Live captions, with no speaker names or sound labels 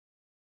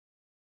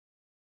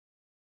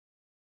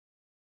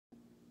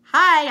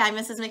Hi, I'm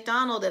Mrs.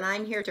 McDonald, and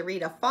I'm here to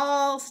read a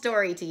fall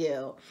story to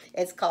you.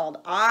 It's called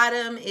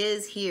Autumn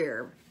is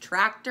Here.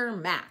 Tractor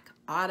Mac,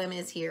 Autumn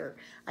is Here.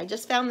 I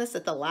just found this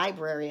at the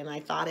library, and I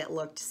thought it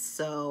looked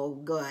so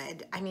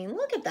good. I mean,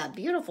 look at that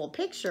beautiful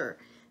picture.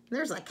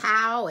 There's a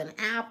cow and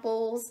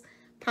apples,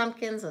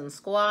 pumpkins and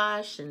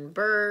squash and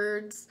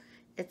birds.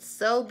 It's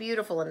so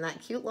beautiful in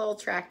that cute little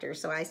tractor,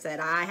 so I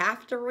said, I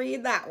have to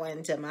read that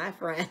one to my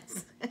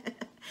friends.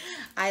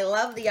 I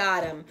love the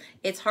autumn.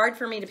 It's hard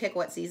for me to pick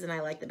what season I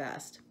like the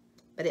best,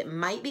 but it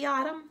might be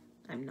autumn.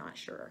 I'm not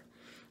sure.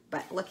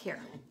 But look here,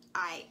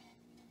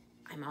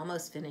 I'm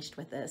almost finished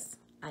with this.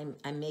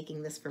 I'm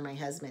making this for my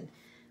husband.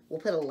 We'll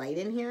put a light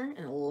in here and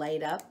it'll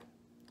light up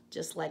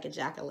just like a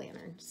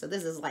jack-o'-lantern. So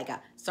this is like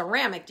a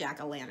ceramic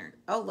jack-o'-lantern.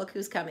 Oh, look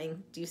who's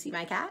coming. Do you see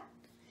my cat?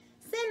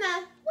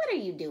 Senna, what are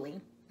you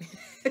doing?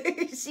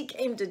 She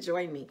came to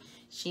join me.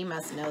 She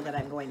must know that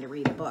I'm going to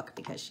read a book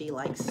because she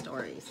likes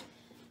stories.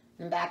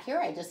 And back here,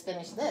 I just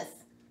finished this.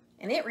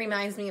 And it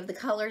reminds me of the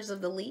colors of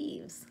the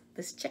leaves.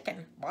 This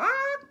chicken.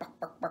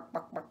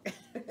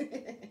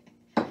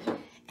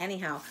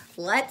 Anyhow,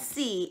 let's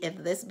see if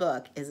this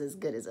book is as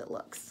good as it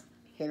looks.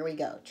 Here we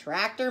go.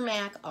 Tractor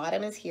Mac,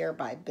 Autumn is Here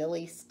by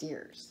Billy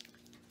Steers.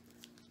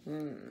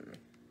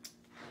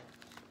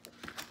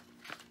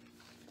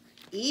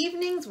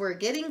 Evenings were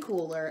getting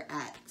cooler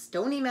at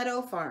Stony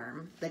Meadow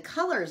Farm. The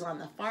colors on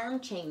the farm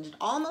changed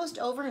almost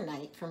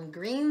overnight from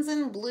greens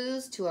and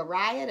blues to a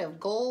riot of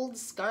golds,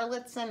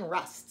 scarlets, and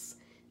rusts.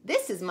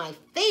 This is my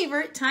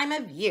favorite time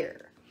of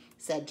year,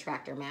 said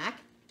Tractor Mac.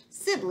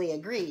 Sibley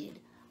agreed.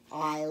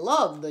 I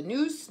love the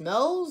new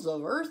smells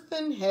of earth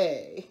and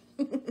hay.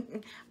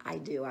 I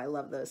do. I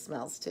love those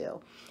smells too.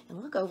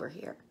 And look over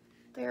here.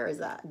 There is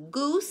a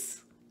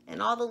goose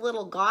and all the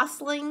little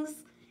goslings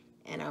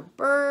and a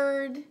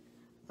bird.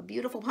 A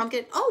beautiful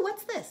pumpkin. Oh,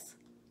 what's this?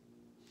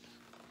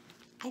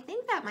 I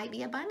think that might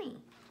be a bunny.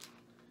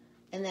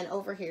 And then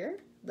over here,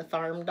 the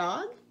farm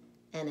dog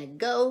and a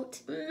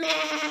goat.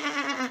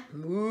 Meh,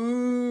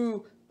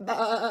 moo,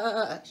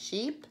 bah,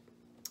 sheep.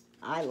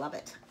 I love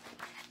it.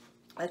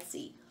 Let's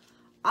see.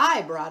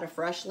 I brought a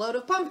fresh load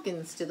of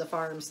pumpkins to the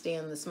farm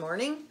stand this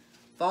morning.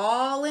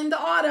 Fall into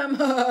autumn,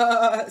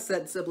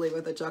 said Sibley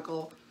with a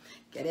chuckle.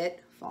 Get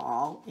it?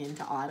 Fall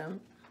into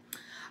autumn.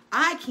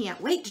 I can't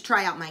wait to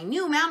try out my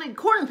new mounted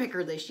corn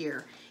picker this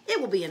year.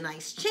 It will be a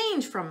nice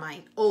change from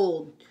my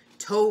old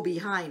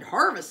toe-behind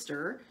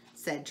harvester,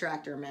 said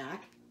Tractor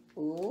Mac.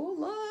 Oh,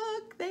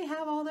 look, they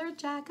have all their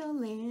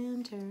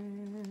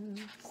jack-o'-lanterns.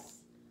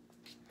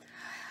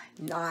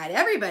 Not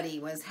everybody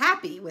was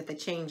happy with the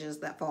changes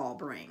that fall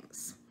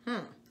brings.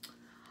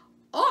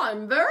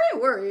 I'm very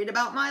worried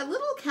about my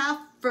little calf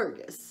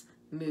Fergus,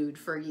 mooed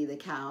Fergie the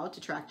cow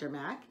to Tractor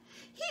Mac.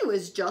 He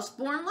was just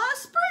born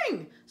last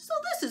spring, so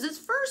this is his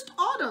first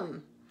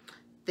autumn.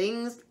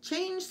 Things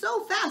change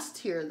so fast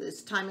here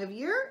this time of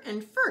year,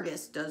 and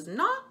Fergus does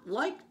not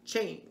like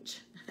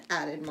change,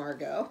 added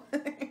Margot.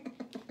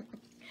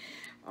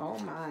 Oh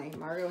my,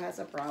 Margot has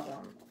a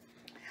problem.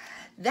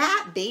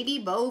 That baby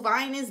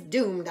bovine is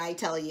doomed, I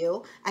tell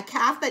you. A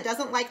calf that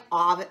doesn't like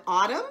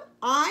autumn?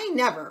 I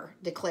never,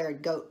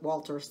 declared Goat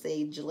Walter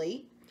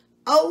sagely.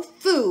 Oh,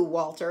 phoo,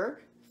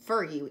 Walter.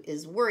 Fergie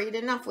is worried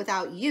enough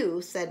without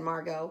you, said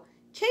Margot.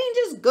 Change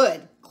is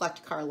good,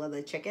 clucked Carla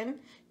the chicken.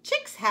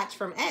 Chicks hatch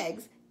from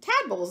eggs,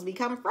 tadpoles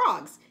become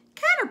frogs,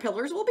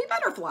 caterpillars will be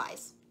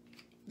butterflies.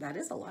 That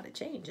is a lot of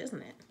change,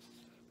 isn't it?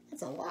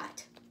 That's a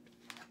lot.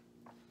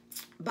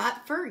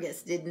 But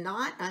Fergus did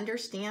not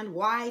understand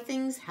why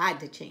things had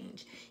to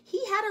change.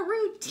 He had a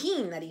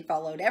routine that he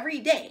followed every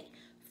day.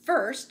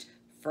 First,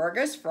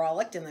 Fergus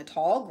frolicked in the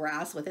tall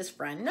grass with his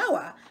friend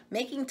Noah,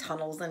 making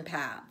tunnels and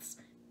paths.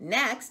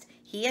 Next,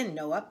 he and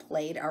Noah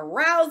played a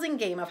rousing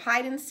game of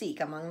hide and seek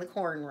among the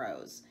corn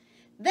rows.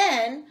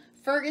 Then,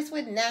 Fergus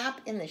would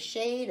nap in the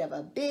shade of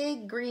a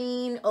big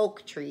green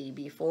oak tree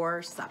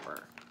before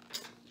supper.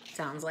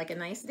 Sounds like a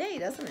nice day,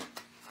 doesn't it?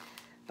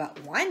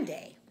 But one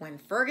day, when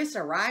Fergus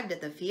arrived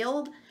at the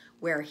field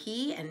where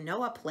he and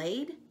Noah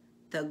played,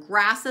 the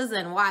grasses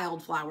and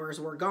wildflowers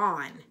were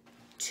gone.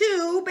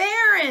 Too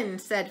barren,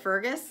 said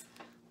Fergus.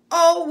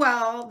 Oh,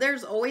 well,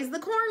 there's always the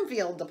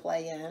cornfield to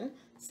play in,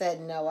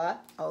 said Noah.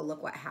 Oh,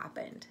 look what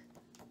happened.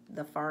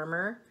 The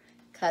farmer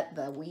cut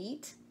the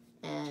wheat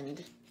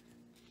and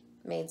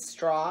made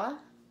straw.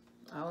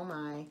 Oh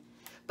my.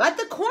 But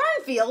the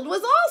cornfield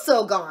was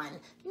also gone.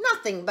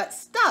 Nothing but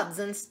stubs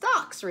and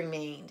stalks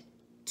remained.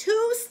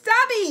 Too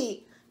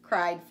stubby,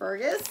 cried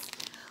Fergus.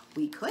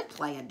 We could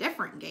play a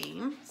different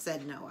game,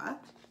 said Noah.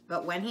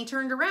 But when he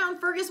turned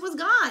around, Fergus was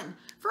gone.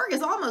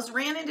 Fergus almost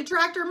ran into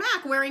Tractor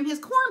Mac wearing his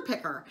corn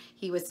picker.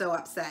 He was so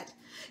upset.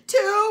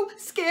 Too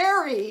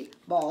scary,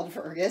 bawled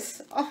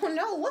Fergus. Oh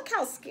no, look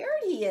how scared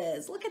he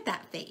is. Look at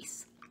that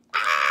face.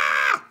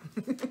 Ah!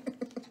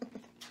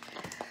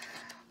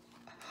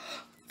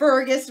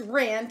 Fergus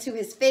ran to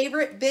his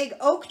favorite big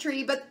oak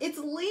tree, but its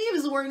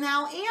leaves were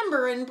now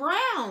amber and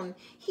brown.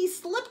 He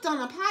slipped on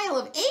a pile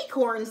of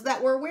acorns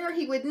that were where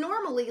he would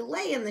normally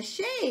lay in the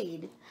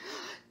shade.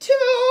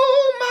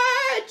 Too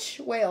much,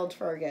 wailed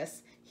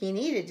Fergus. He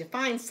needed to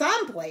find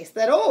some place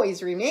that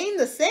always remained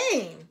the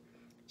same.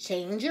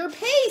 Change your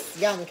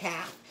pace, young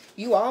calf.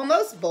 You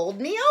almost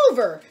bowled me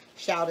over,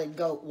 shouted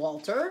Goat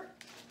Walter.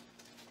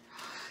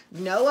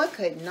 Noah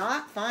could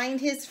not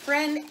find his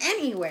friend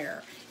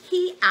anywhere.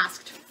 He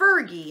asked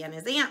Fergie and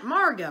his Aunt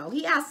Margot.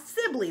 He asked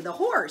Sibley the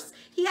horse.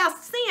 He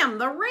asked Sam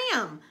the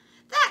ram.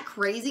 That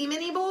crazy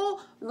mini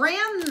bull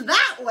ran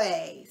that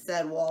way,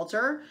 said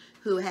Walter,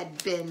 who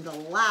had been the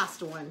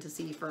last one to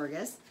see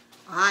Fergus.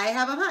 I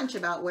have a hunch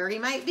about where he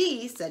might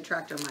be, said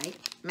Tractor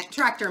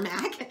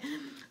Mac.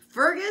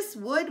 Fergus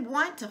would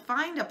want to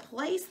find a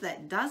place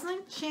that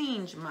doesn't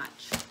change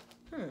much.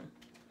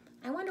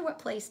 I wonder what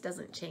place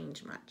doesn't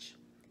change much.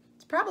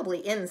 It's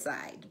probably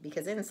inside,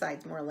 because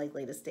inside's more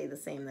likely to stay the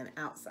same than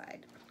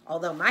outside.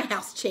 Although my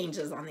house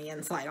changes on the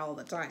inside all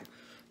the time.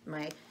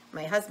 My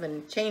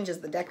husband changes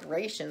the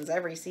decorations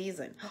every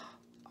season.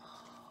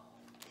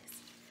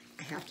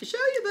 I have to show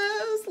you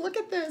those. Look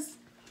at this.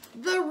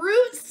 The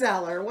root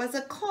cellar was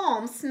a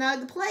calm,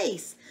 snug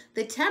place.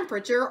 The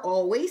temperature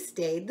always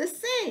stayed the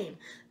same.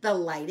 The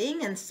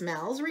lighting and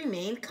smells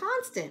remained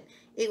constant.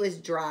 It was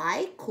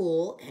dry,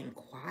 cool, and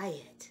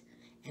quiet.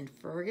 And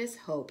Fergus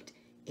hoped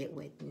it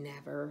would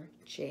never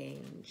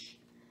change.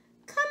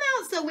 Come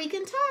out so we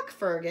can talk,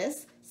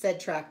 Fergus,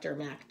 said Tractor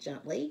Mac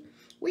gently.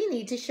 We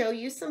need to show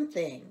you some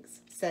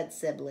things, said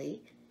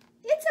Sibley.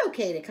 It's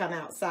okay to come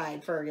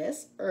outside,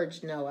 Fergus,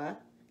 urged Noah.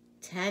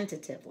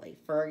 Tentatively,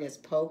 Fergus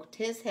poked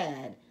his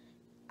head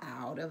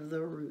out of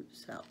the root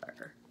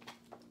cellar.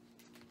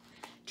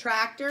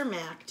 Tractor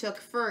Mac took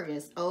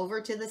Fergus over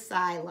to the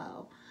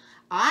silo.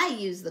 I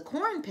use the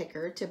corn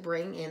picker to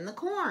bring in the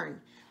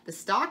corn. The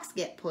stalks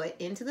get put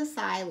into the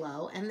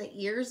silo and the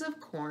ears of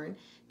corn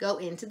go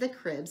into the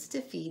cribs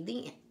to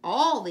feed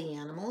all the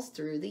animals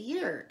through the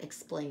year,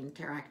 explained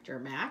Tractor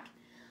Mac.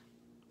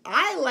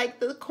 I like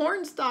the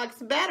corn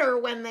stalks better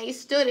when they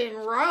stood in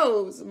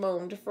rows,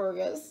 moaned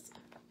Fergus.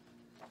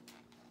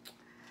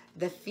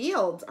 The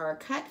fields are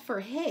cut for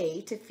hay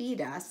to feed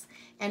us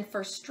and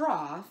for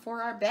straw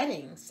for our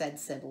bedding, said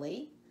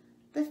Sibley.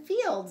 The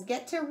fields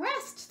get to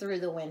rest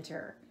through the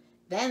winter.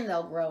 Then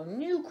they'll grow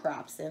new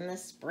crops in the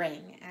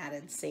spring,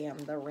 added Sam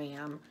the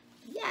ram.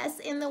 Yes,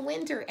 in the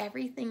winter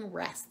everything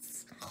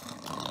rests.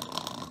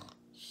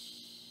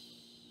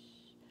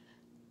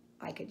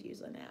 I could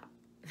use a nap.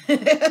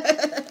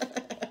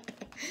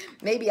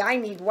 Maybe I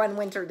need one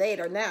winter day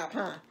to nap,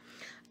 huh?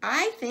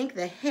 I think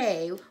the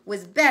hay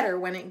was better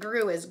when it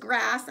grew as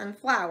grass and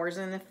flowers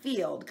in the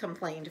field,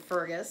 complained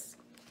Fergus.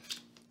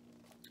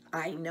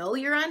 I know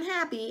you're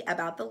unhappy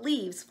about the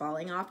leaves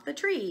falling off the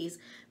trees,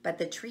 but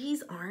the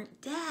trees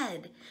aren't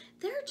dead.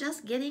 They're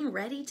just getting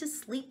ready to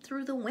sleep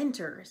through the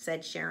winter,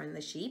 said Sharon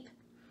the sheep.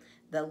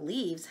 The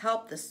leaves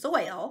help the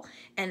soil,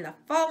 and the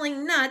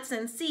falling nuts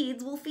and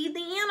seeds will feed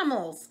the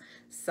animals.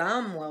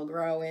 Some will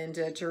grow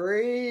into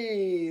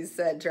trees,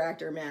 said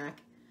Tractor Mac.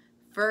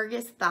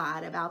 Fergus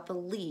thought about the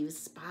leaves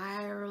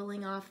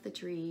spiraling off the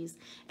trees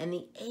and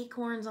the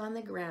acorns on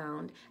the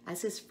ground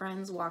as his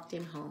friends walked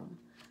him home.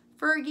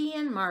 Fergie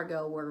and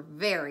Margot were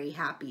very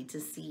happy to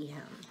see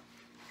him.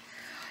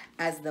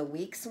 As the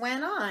weeks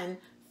went on,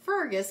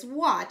 Fergus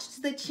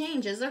watched the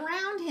changes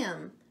around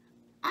him.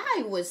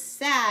 I was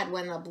sad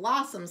when the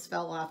blossoms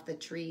fell off the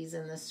trees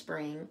in the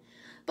spring,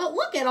 but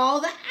look at all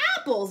the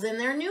apples in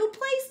their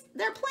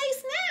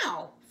place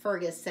now,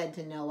 Fergus said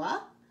to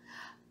Noah.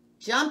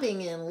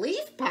 Jumping in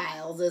leaf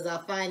piles is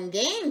a fun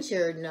game,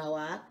 cheered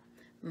Noah.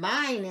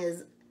 Mine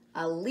is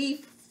a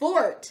leaf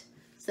fort,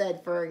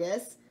 said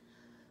Fergus.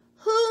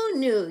 Who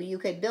knew you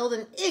could build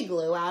an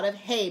igloo out of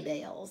hay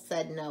bales,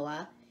 said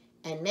Noah,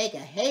 and make a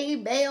hay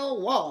bale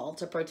wall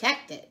to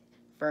protect it,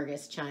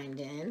 Fergus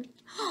chimed in.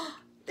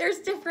 There's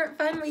different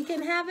fun we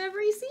can have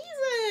every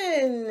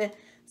season.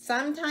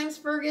 Sometimes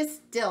Fergus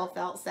still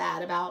felt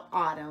sad about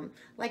autumn,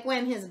 like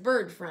when his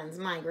bird friends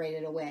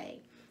migrated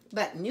away.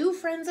 But new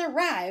friends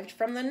arrived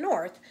from the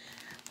north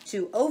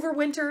to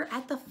overwinter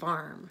at the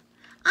farm.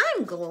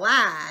 I'm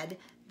glad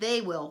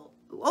they fill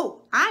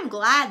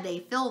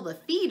the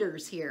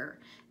feeders here,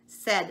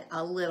 said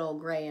a little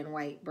gray and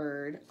white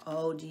bird.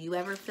 Oh, do you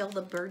ever fill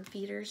the bird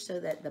feeders so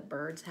that the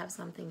birds have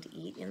something to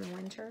eat in the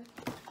winter?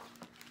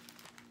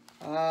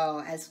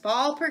 Oh, as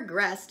fall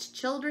progressed,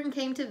 children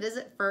came to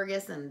visit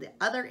Fergus and the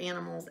other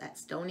animals at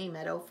Stony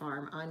Meadow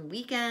Farm on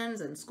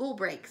weekends and school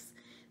breaks.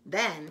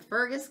 Then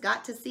Fergus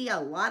got to see a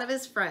lot of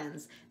his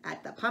friends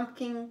at the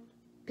pumpkin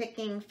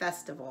picking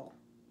festival.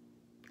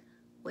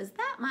 Was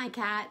that my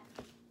cat?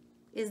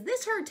 Is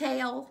this her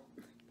tail?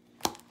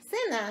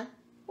 Cinna,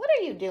 what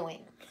are you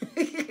doing?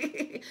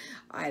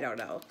 I don't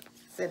know.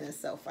 Cinna's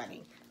so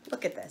funny.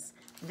 Look at this.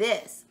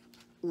 This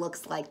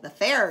looks like the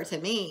fair to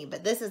me,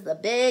 but this is the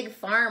big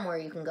farm where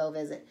you can go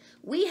visit.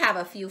 We have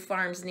a few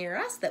farms near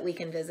us that we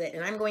can visit,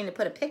 and I'm going to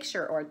put a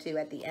picture or two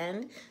at the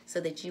end so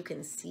that you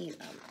can see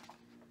them.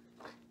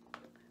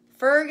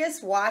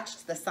 Fergus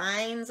watched the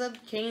signs of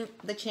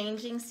the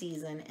changing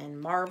season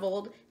and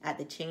marveled at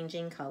the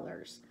changing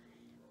colors.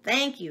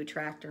 Thank you,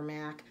 Tractor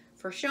Mac,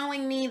 for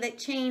showing me that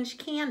change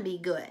can be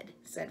good,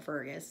 said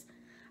Fergus.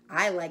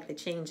 I like the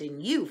change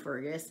in you,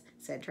 Fergus,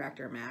 said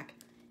Tractor Mac.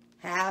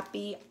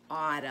 Happy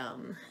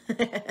autumn.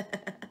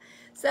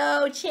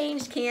 So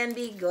change can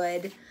be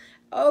good.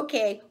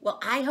 Okay, well,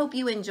 I hope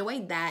you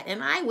enjoyed that,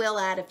 and I will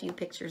add a few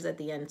pictures at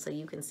the end so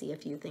you can see a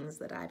few things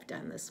that I've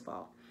done this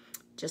fall.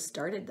 Just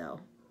started,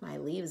 though. My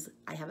leaves,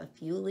 I have a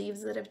few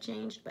leaves that have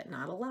changed, but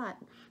not a lot.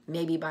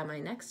 Maybe by my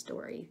next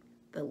story,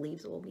 the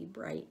leaves will be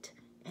bright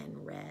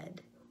and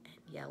red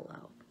and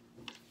yellow.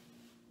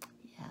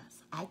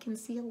 Yes, I can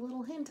see a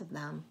little hint of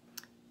them.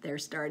 They're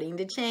starting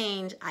to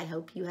change. I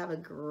hope you have a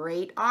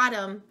great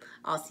autumn.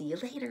 I'll see you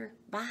later.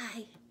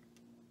 Bye.